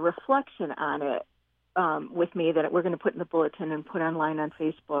a reflection on it with me that we're going to put in the bulletin and put online on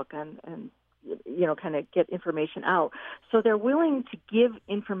Facebook and kind of get information out. So they're willing to give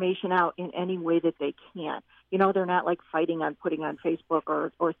information out in any way that they can. They're not like fighting on putting on Facebook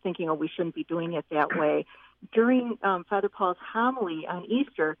or thinking, we shouldn't be doing it that way. During Father Paul's homily on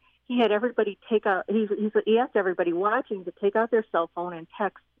Easter, he had everybody take out. He asked everybody watching to take out their cell phone and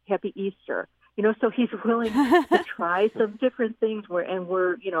text "Happy Easter." So he's willing to try some different things.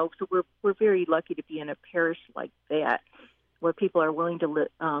 We're very lucky to be in a parish like that, where people are willing to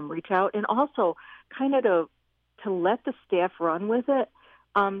reach out and also kind of to let the staff run with it.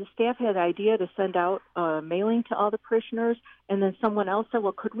 The staff had the idea to send out a mailing to all the parishioners, and then someone else said,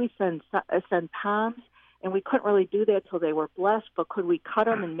 "Well, could we send palms?" And we couldn't really do that till they were blessed, but could we cut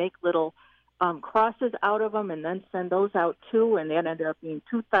them and make little crosses out of them and then send those out too? And that ended up being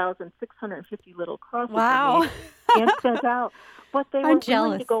 2,650 little crosses and sent out. But they were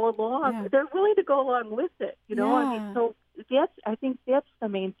willing to go along. Yeah. They're willing to go along with it, Yeah. So I think that's the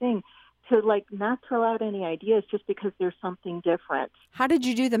main thing, to not throw out any ideas just because there's something different. How did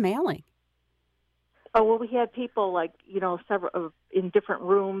you do the mailing? Oh, well, we had people several in different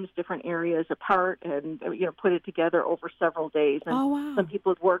rooms, different areas apart, and put it together over several days. And some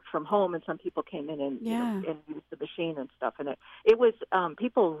people had worked from home, and some people came in and and used the machine and stuff. And it was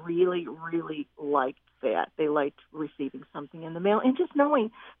people really, really liked that. They liked receiving something in the mail and just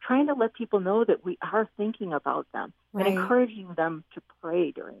trying to let people know that we are thinking about them and encouraging them to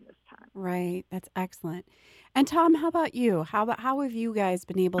pray during this time. Right. That's excellent. And Tom, how about you? How have you guys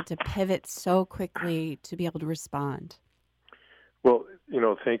been able to pivot so quickly to be able to respond? Well,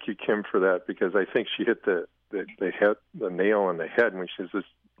 thank you, Kim, for that, because I think she hit the nail on the head when she says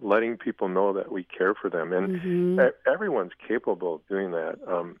letting people know that we care for them, and everyone's capable of doing that.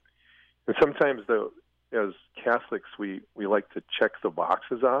 And sometimes, though, as Catholics, we like to check the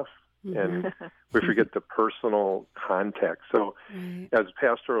boxes off, and we forget the personal contact. So as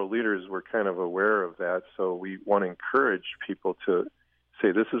pastoral leaders, we're kind of aware of that. So we want to encourage people to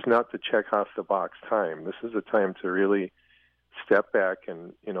say, this is not the check off the box time. This is a time to really step back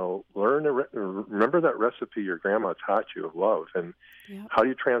and, learn, remember that recipe your grandma taught you of love, and how do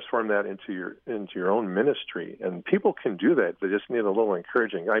you transform that into your own ministry? And people can do that. They just need a little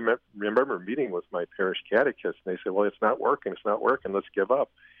encouraging. I remember meeting with my parish catechist, and they said, well, it's not working, let's give up.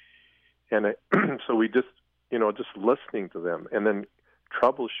 And so we just listening to them and then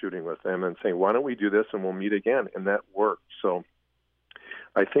troubleshooting with them and saying, why don't we do this and we'll meet again? And that worked. So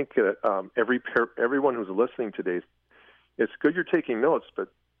I think that everyone who's listening today, it's good you're taking notes, but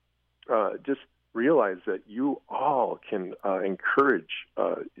just realize that you all can encourage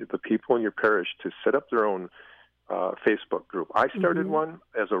the people in your parish to set up their own Facebook group. I started one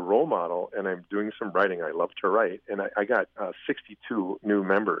as a role model, and I'm doing some writing. I love to write, and I got 62 new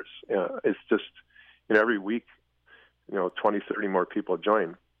members. It's just, every week, 20, 30 more people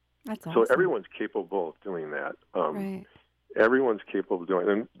join. That's awesome. So everyone's capable of doing that. Right. Everyone's capable of doing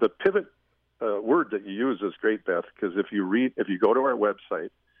it. And the pivot word that you use is great, Beth, because if you go to our website,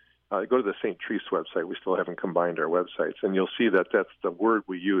 go to the St. Therese website. We still haven't combined our websites, and you'll see that that's the word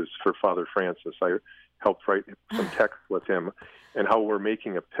we use for Father Francis. I helped write some text with him and how we're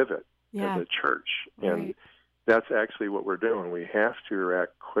making a pivot as a church. And that's actually what we're doing. We have to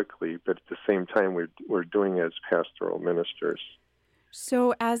react quickly, but at the same time, we're doing it as pastoral ministers.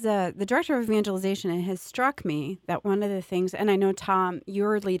 So as the director of evangelization, it has struck me that one of the things, and I know, Tom,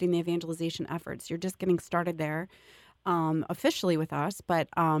 you're leading the evangelization efforts. You're just getting started there officially with us, but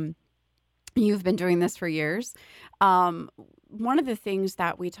you've been doing this for years. One of the things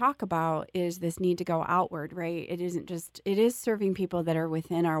that we talk about is this need to go outward, right? It is serving people that are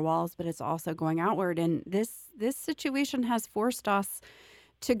within our walls, but it's also going outward. And this situation has forced us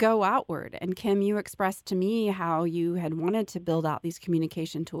to go outward. And Kim, you expressed to me how you had wanted to build out these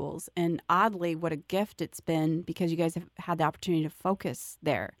communication tools. And oddly, what a gift it's been because you guys have had the opportunity to focus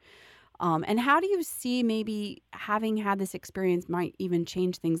there. And how do you see maybe having had this experience might even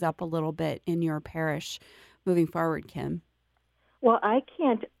change things up a little bit in your parish moving forward, Kim? Well, I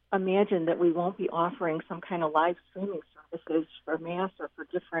can't imagine that we won't be offering some kind of live streaming services for Mass or for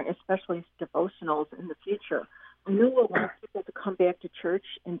different, especially devotionals in the future. I know we'll want people to come back to church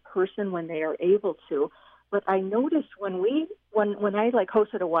in person when they are able to, but I noticed when I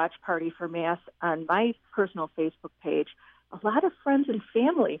hosted a watch party for Mass on my personal Facebook page, a lot of friends and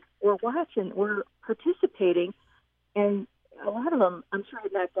family were watching, were participating, and a lot of them, I'm sure,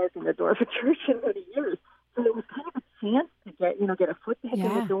 had not darkened the door of a church in many years. So it was kind of a chance to get a foot back in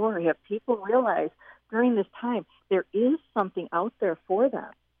the door, have people realize during this time there is something out there for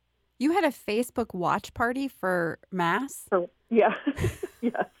them. You had a Facebook watch party for Mass? So yeah,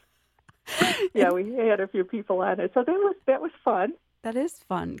 yes, yeah, we had a few people on it, so that was fun. That is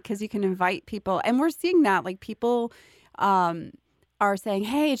fun because you can invite people, and we're seeing that people are saying,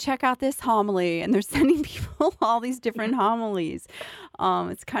 "Hey, check out this homily," and they're sending people all these different homilies.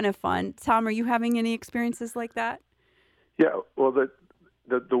 It's kind of fun. Tom, are you having any experiences like that? Yeah, well, the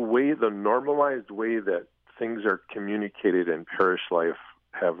normalized way that things are communicated in parish life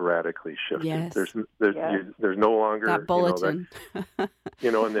have radically shifted. Yes. There's no longer that bulletin, and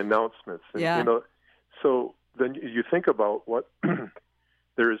the announcements. And, so then you think about what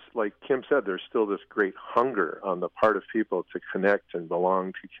there's, like Kim said, there's still this great hunger on the part of people to connect and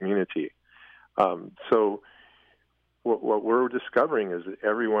belong to community. So what we're discovering is that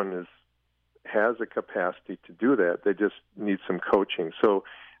everyone has a capacity to do that. They just need some coaching. So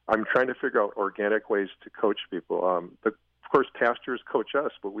I'm trying to figure out organic ways to coach people. Of course, pastors coach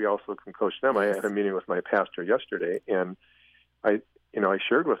us, but we also can coach them. I had a meeting with my pastor yesterday, and I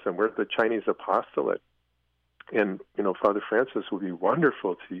shared with him, we're the Chinese apostolate. And, Father Francis, would be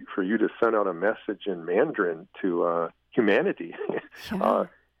wonderful for you to send out a message in Mandarin to humanity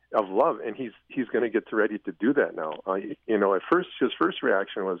of love. And he's going to get ready to do that now. At first, his first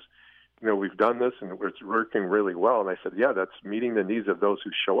reaction was, we've done this and it's working really well. And I said, yeah, that's meeting the needs of those who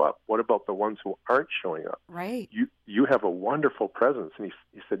show up. What about the ones who aren't showing up? Right. You have a wonderful presence. And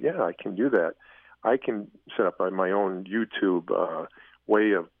he said, yeah, I can do that. I can set up my own YouTube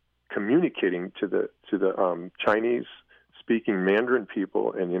way of communicating to the Chinese speaking Mandarin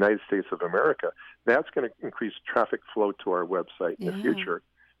people in the United States of America. That's going to increase traffic flow to our website in the future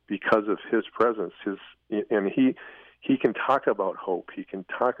because of his presence. He can talk about hope. He can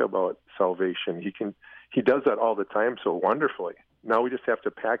talk about salvation. He does that all the time so wonderfully. Now we just have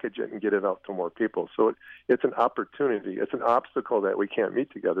to package it and get it out to more people. So it's an opportunity. It's an obstacle that we can't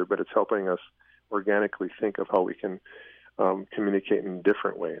meet together, but it's helping us organically think of how we can communicate in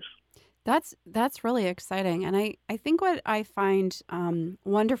different ways. That's really exciting. And I think what I find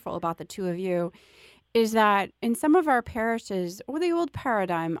wonderful about the two of you is that in some of our parishes, or the old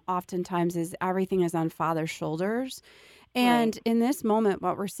paradigm oftentimes is everything is on Father's shoulders. And in this moment,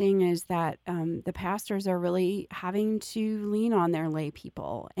 what we're seeing is that the pastors are really having to lean on their lay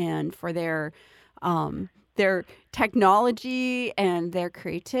people and for their technology and their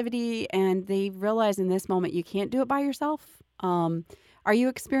creativity. And they realize in this moment, you can't do it by yourself. Are you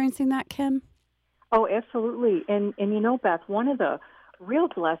experiencing that, Kim? Oh, absolutely. And Beth, one of the real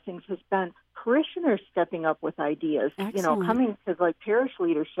blessings has been parishioners stepping up with ideas. Excellent. Coming to parish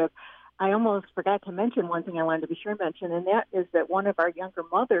leadership. I almost forgot to mention one thing I wanted to be sure to mention, and that is that one of our younger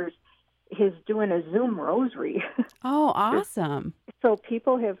mothers is doing a Zoom rosary. Oh, awesome. So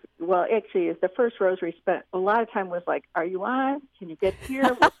people have, well, actually, the first rosary spent a lot of time was like, are you on? Can you get here?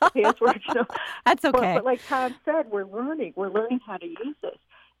 What's the password? You know? That's okay. But like Tom said, we're learning how to use this.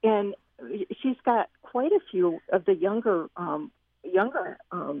 And she's got quite a few of the younger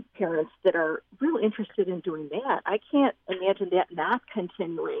parents that are really interested in doing that. I can't imagine that not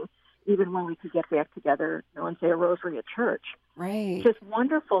continuing even when we could get back together, you know, and say a rosary at church. Right. It's just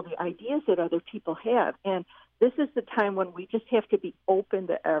wonderful, the ideas that other people have. And this is the time when we just have to be open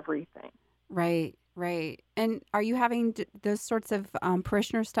to everything. Right, right. And are you having those sorts of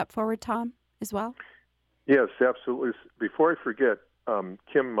parishioners step forward, Tom, as well? Yes, absolutely. Before I forget,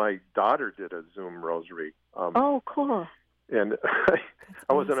 Kim, my daughter did a Zoom rosary. Oh, cool. And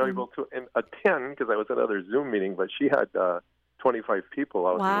I wasn't able to attend because I was at another Zoom meeting, but she had 25 people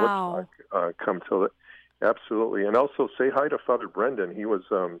out in Woodstock come to it. Absolutely. And also say hi to Father Brendan. He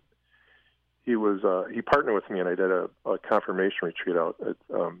partnered with me, and I did a confirmation retreat out at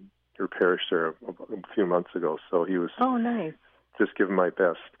your parish there a few months ago. So he was nice. Just giving my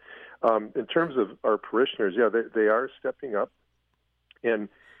best. In terms of our parishioners, they are stepping up. And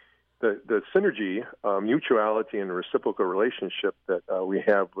the synergy, mutuality, and reciprocal relationship that we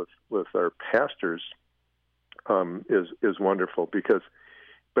have with our pastors is wonderful.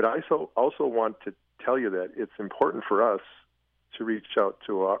 But I also want to tell you that it's important for us to reach out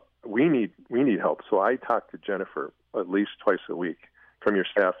to we need help. So I talk to Jennifer at least twice a week from your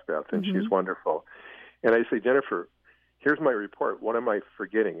staff, Beth, and she's wonderful. And I say, Jennifer, here's my report. What am I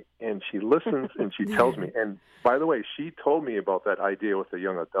forgetting? And she listens and she tells me. And by the way, she told me about that idea with the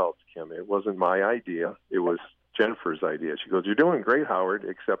young adults, Kim. It wasn't my idea. It was Jennifer's idea. She goes, you're doing great, Howard,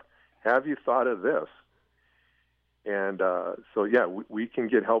 except have you thought of this? And so, we can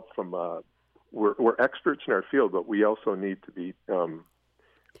get help from we're experts in our field, but we also need to be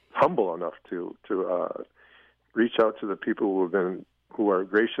humble enough to reach out to the people who are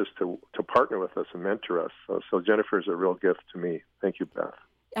gracious to partner with us and mentor us. So Jennifer is a real gift to me. Thank you, Beth.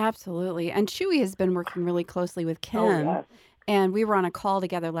 Absolutely. And Chewy has been working really closely with Kim. Oh, yes. And we were on a call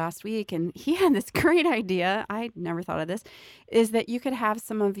together last week, and he had this great idea. I never thought of this, is that you could have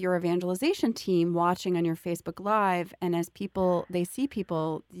some of your evangelization team watching on your Facebook Live, and as they see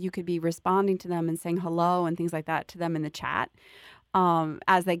people, you could be responding to them and saying hello and things like that to them in the chat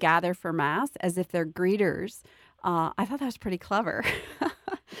as they gather for Mass, as if they're greeters. I thought that was pretty clever.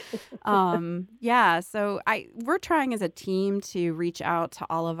 So we're trying as a team to reach out to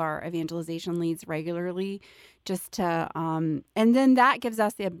all of our evangelization leads regularly, just to, and then that gives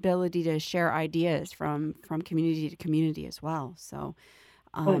us the ability to share ideas from community to community as well. So,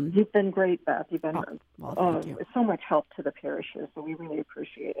 you've been great, Beth. You've been thank you. So much help to the parishes, so we really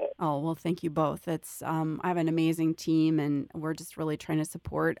appreciate it. Oh, well, thank you both. It's I have an amazing team, and we're just really trying to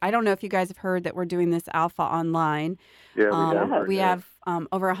support. I don't know if you guys have heard that we're doing this Alpha online. Yeah, we have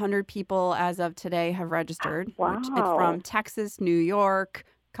over 100 people as of today have registered. Wow. It's from Texas, New York,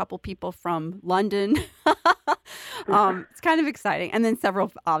 a couple people from London. It's kind of exciting. And then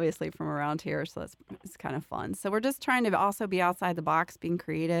several, obviously, from around here. So it's kind of fun. So we're just trying to also be outside the box, being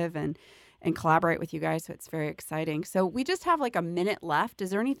creative and collaborate with you guys. So it's very exciting. So we just have like a minute left.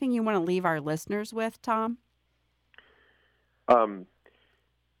 Is there anything you want to leave our listeners with, Tom?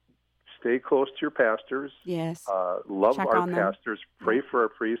 Stay close to your pastors. Yes. Love Check our pastors. Pray for our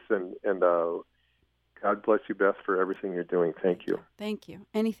priests. And God bless you, Beth, for everything you're doing. Thank you. Thank you.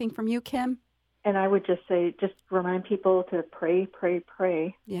 Anything from you, Kim? And I would just say, just remind people to pray, pray,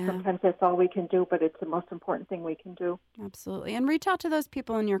 pray. Yeah. Sometimes that's all we can do, but it's the most important thing we can do. Absolutely. And reach out to those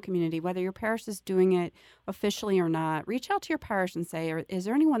people in your community, whether your parish is doing it officially or not. Reach out to your parish and say, is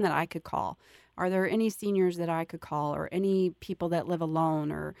there anyone that I could call? Are there any seniors that I could call, or any people that live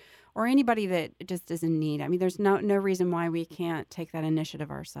alone, or anybody that just is in need? I mean, there's no reason why we can't take that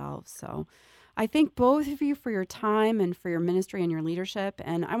initiative ourselves. So I thank both of you for your time and for your ministry and your leadership.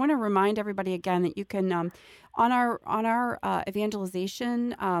 And I want to remind everybody again that you can, on our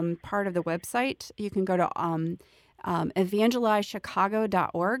evangelization part of the website, you can go to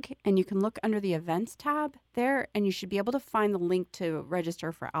evangelizechicago.org, and you can look under the events tab there, and you should be able to find the link to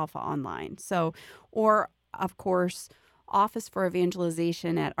register for Alpha Online. So, or of course, Office for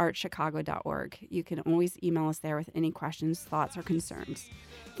Evangelization at archchicago.org. You can always email us there with any questions, thoughts, or concerns.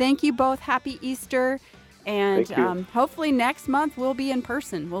 Thank you both. Happy Easter. And hopefully next month we'll be in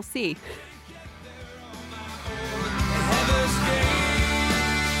person. We'll see.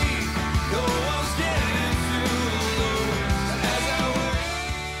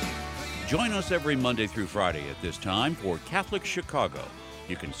 Join us every Monday through Friday at this time for Catholic Chicago.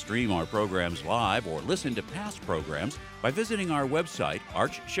 You can stream our programs live or listen to past programs by visiting our website,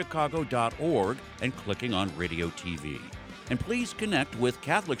 archchicago.org, and clicking on Radio TV. And please connect with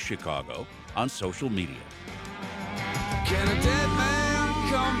Catholic Chicago on social media. Can a dead man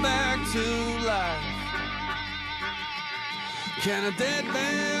come back to life? Can a dead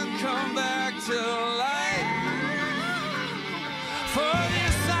man come back to life? For you.